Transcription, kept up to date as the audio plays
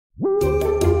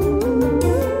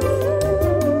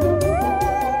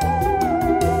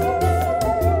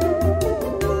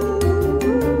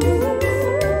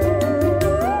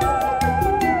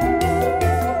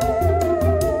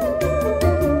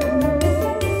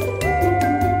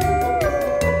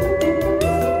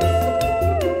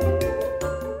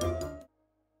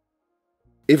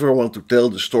If I want to tell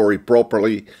the story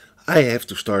properly, I have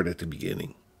to start at the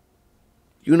beginning.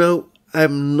 You know,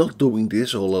 I'm not doing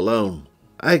this all alone.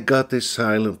 I got this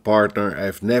silent partner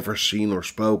I've never seen or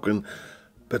spoken,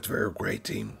 but we're a great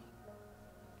team.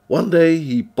 One day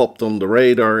he popped on the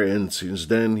radar, and since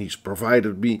then he's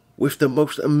provided me with the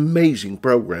most amazing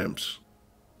programs.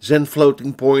 Zen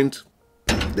Floating Point,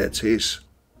 that's his.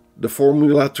 The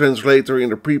formula translator in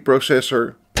the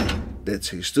preprocessor, that's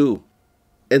his too.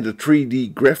 And the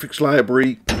 3D graphics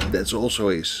library, that's also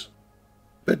his.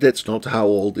 But that's not how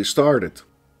all this started.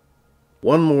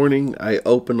 One morning I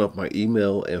open up my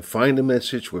email and find a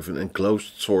message with an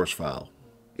enclosed source file.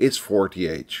 It's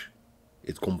 40H.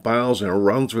 It compiles and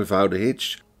runs without a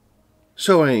hitch,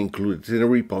 so I include it in a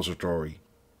repository.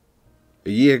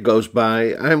 A year goes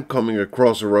by, I'm coming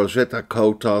across a Rosetta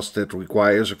code task that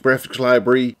requires a graphics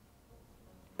library,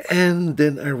 and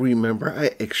then I remember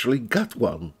I actually got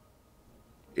one.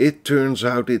 It turns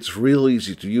out it's real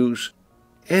easy to use,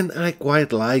 and I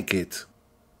quite like it.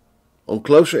 On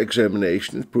closer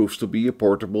examination, it proves to be a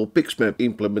portable PixMap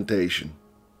implementation.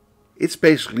 It's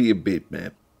basically a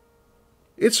bitmap.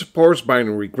 It supports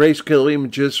binary grayscale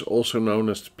images, also known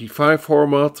as the P5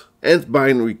 format, and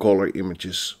binary color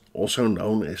images, also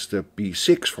known as the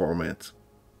P6 format.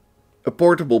 A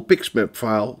portable PixMap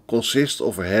file consists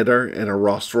of a header and a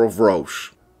raster of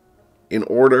rows, in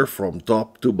order from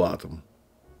top to bottom.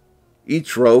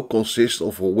 Each row consists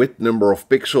of a width number of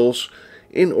pixels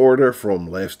in order from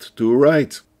left to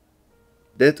right.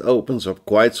 That opens up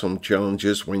quite some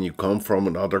challenges when you come from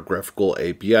another graphical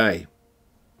API.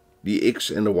 The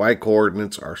X and the Y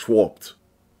coordinates are swapped,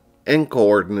 and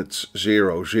coordinates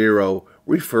 0, 0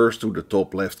 refers to the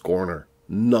top left corner,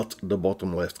 not the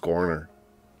bottom left corner.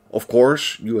 Of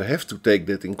course, you have to take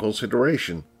that in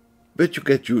consideration, but you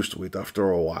get used to it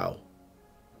after a while.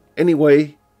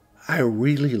 Anyway, I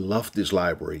really love this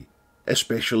library,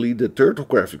 especially the Turtle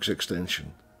Graphics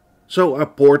extension, so I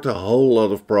poured a whole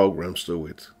lot of programs to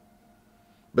it.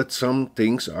 But some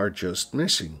things are just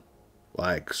missing,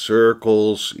 like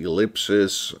circles,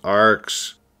 ellipses,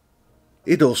 arcs.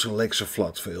 It also lacks a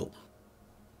flood fill.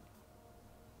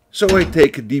 So I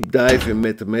take a deep dive in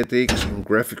mathematics and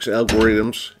graphics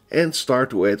algorithms and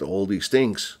start to add all these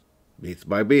things, bit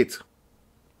by bit.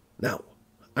 Now,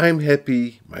 I'm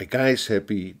happy, my guy's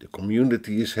happy, the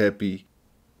community is happy.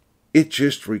 It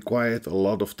just required a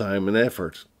lot of time and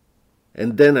effort.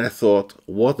 And then I thought,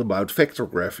 what about vector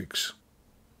graphics?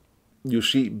 You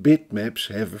see,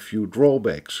 bitmaps have a few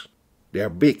drawbacks. They are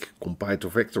big compared to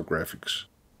vector graphics.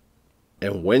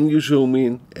 And when you zoom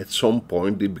in, at some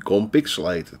point they become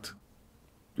pixelated.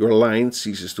 Your line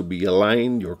ceases to be a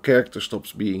line, your character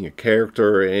stops being a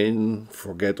character, and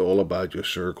forget all about your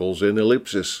circles and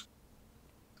ellipses.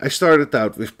 I started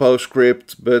out with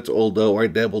PostScript, but although I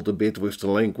dabbled a bit with the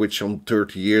language some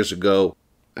 30 years ago,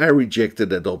 I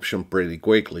rejected that option pretty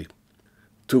quickly.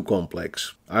 Too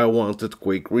complex. I wanted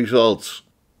quick results.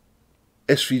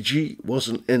 SVG was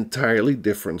an entirely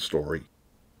different story.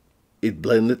 It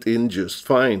blended in just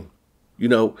fine. You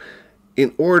know,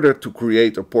 in order to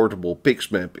create a portable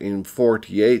PixMap in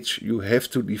 40H, you have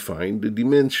to define the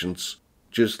dimensions,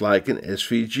 just like in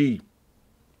SVG.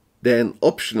 Then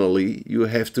optionally you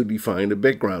have to define a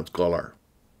background color.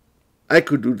 I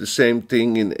could do the same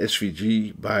thing in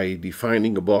SVG by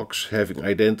defining a box having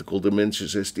identical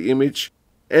dimensions as the image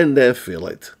and then fill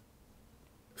it.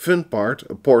 Fun part,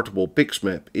 a portable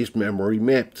PixMap is memory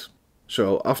mapped,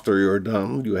 so after you're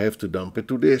done you have to dump it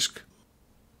to disk.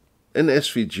 An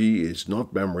SVG is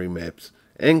not memory mapped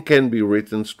and can be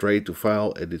written straight to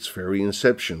file at its very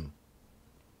inception.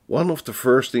 One of the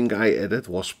first things I added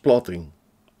was plotting,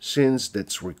 since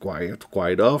that's required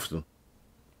quite often.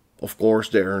 Of course,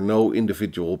 there are no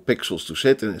individual pixels to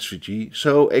set in SVG,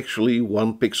 so actually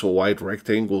 1 pixel wide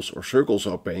rectangles or circles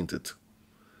are painted.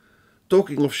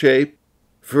 Talking of shape,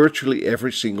 virtually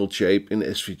every single shape in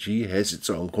SVG has its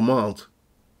own command.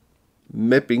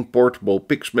 Mapping portable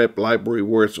PixMap library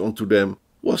words onto them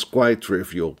was quite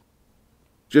trivial.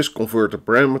 Just convert the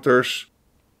parameters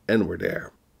and we're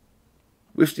there.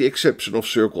 With the exception of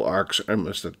circle arcs, I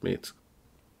must admit.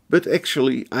 But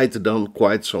actually I'd done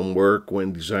quite some work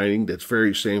when designing that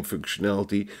very same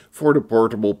functionality for the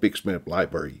portable PixMap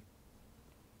library.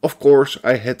 Of course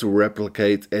I had to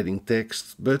replicate adding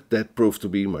text, but that proved to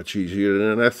be much easier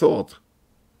than I thought.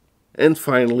 And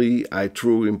finally I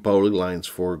threw in polylines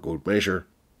for good measure.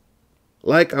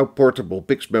 Like our portable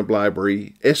PixMap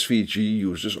library, SVG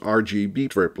uses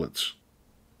RGB triplets,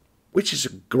 which is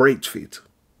a great fit.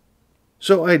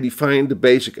 So I defined the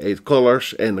basic 8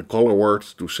 colors and a color word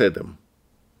to set them.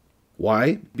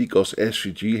 Why? Because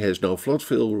SVG has no flood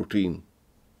fill routine.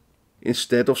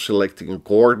 Instead of selecting a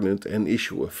coordinate and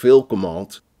issue a fill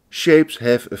command, shapes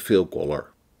have a fill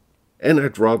color. And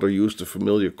I'd rather use the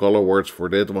familiar color words for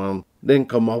that one than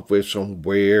come up with some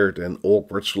weird and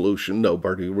awkward solution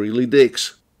nobody really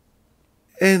digs.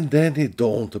 And then it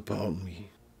dawned upon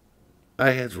me.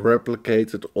 I had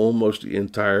replicated almost the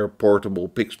entire portable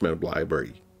Pixmap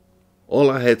library.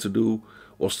 All I had to do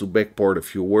was to backport a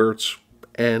few words,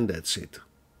 and that's it.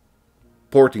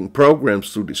 Porting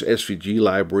programs to this SVG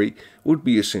library would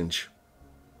be a cinch.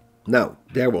 Now,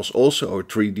 there was also a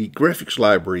 3D graphics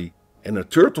library and a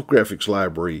turtle graphics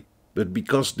library, but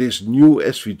because this new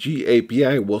SVG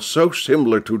API was so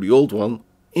similar to the old one,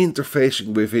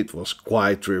 interfacing with it was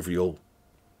quite trivial.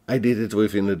 I did it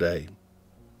within a day.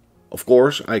 Of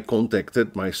course, I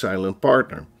contacted my silent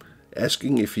partner,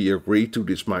 asking if he agreed to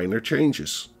these minor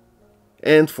changes.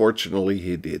 And fortunately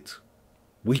he did.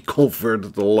 We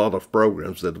converted a lot of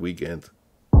programs that weekend.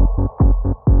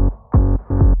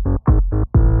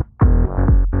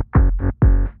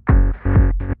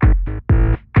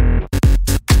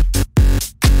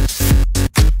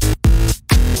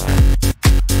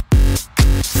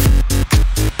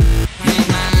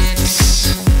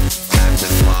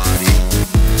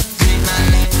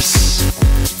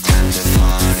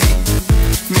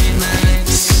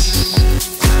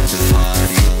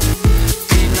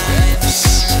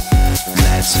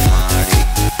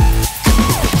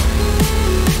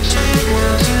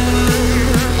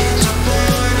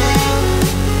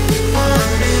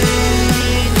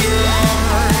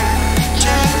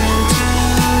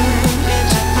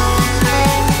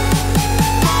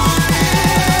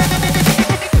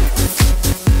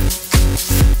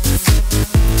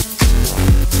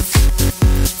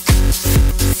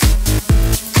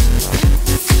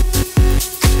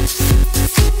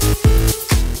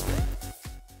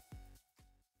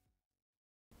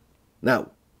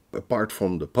 Now, apart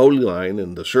from the polyline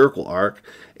and the circle arc,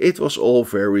 it was all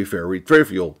very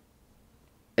trivial.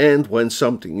 And when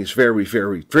something is very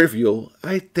trivial,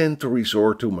 I tend to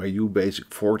resort to my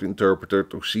UBasic Ford interpreter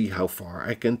to see how far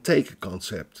I can take a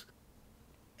concept.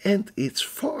 And it's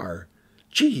far.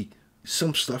 Gee,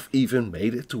 some stuff even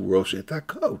made it to Rosetta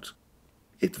code.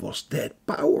 It was that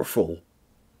powerful.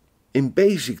 In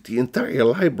BASIC, the entire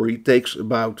library takes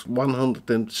about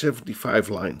 175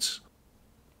 lines.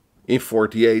 In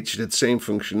 40H, that same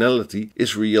functionality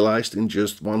is realized in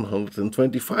just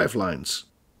 125 lines.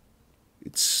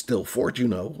 It's still Ford, you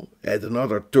know. Add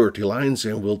another 30 lines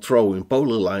and we'll throw in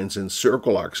polylines and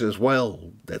circle arcs as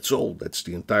well. That's all, that's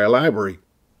the entire library.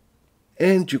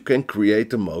 And you can create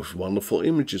the most wonderful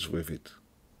images with it.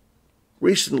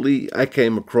 Recently, I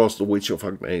came across The Witch of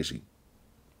Agnesi.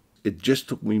 It just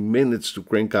took me minutes to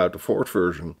crank out the Ford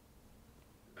version.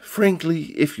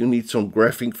 Frankly, if you need some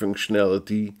graphic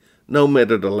functionality, no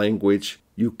matter the language,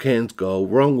 you can't go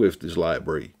wrong with this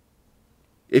library.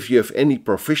 If you have any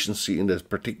proficiency in that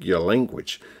particular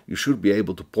language, you should be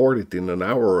able to port it in an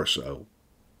hour or so.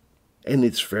 And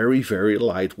it's very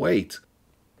lightweight.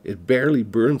 It barely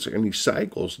burns any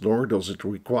cycles, nor does it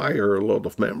require a lot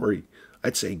of memory.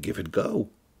 I'd say give it a go.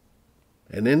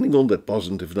 And ending on that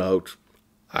positive note,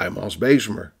 I'm Hans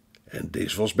Bezemer, and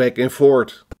this was Back in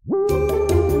Ford.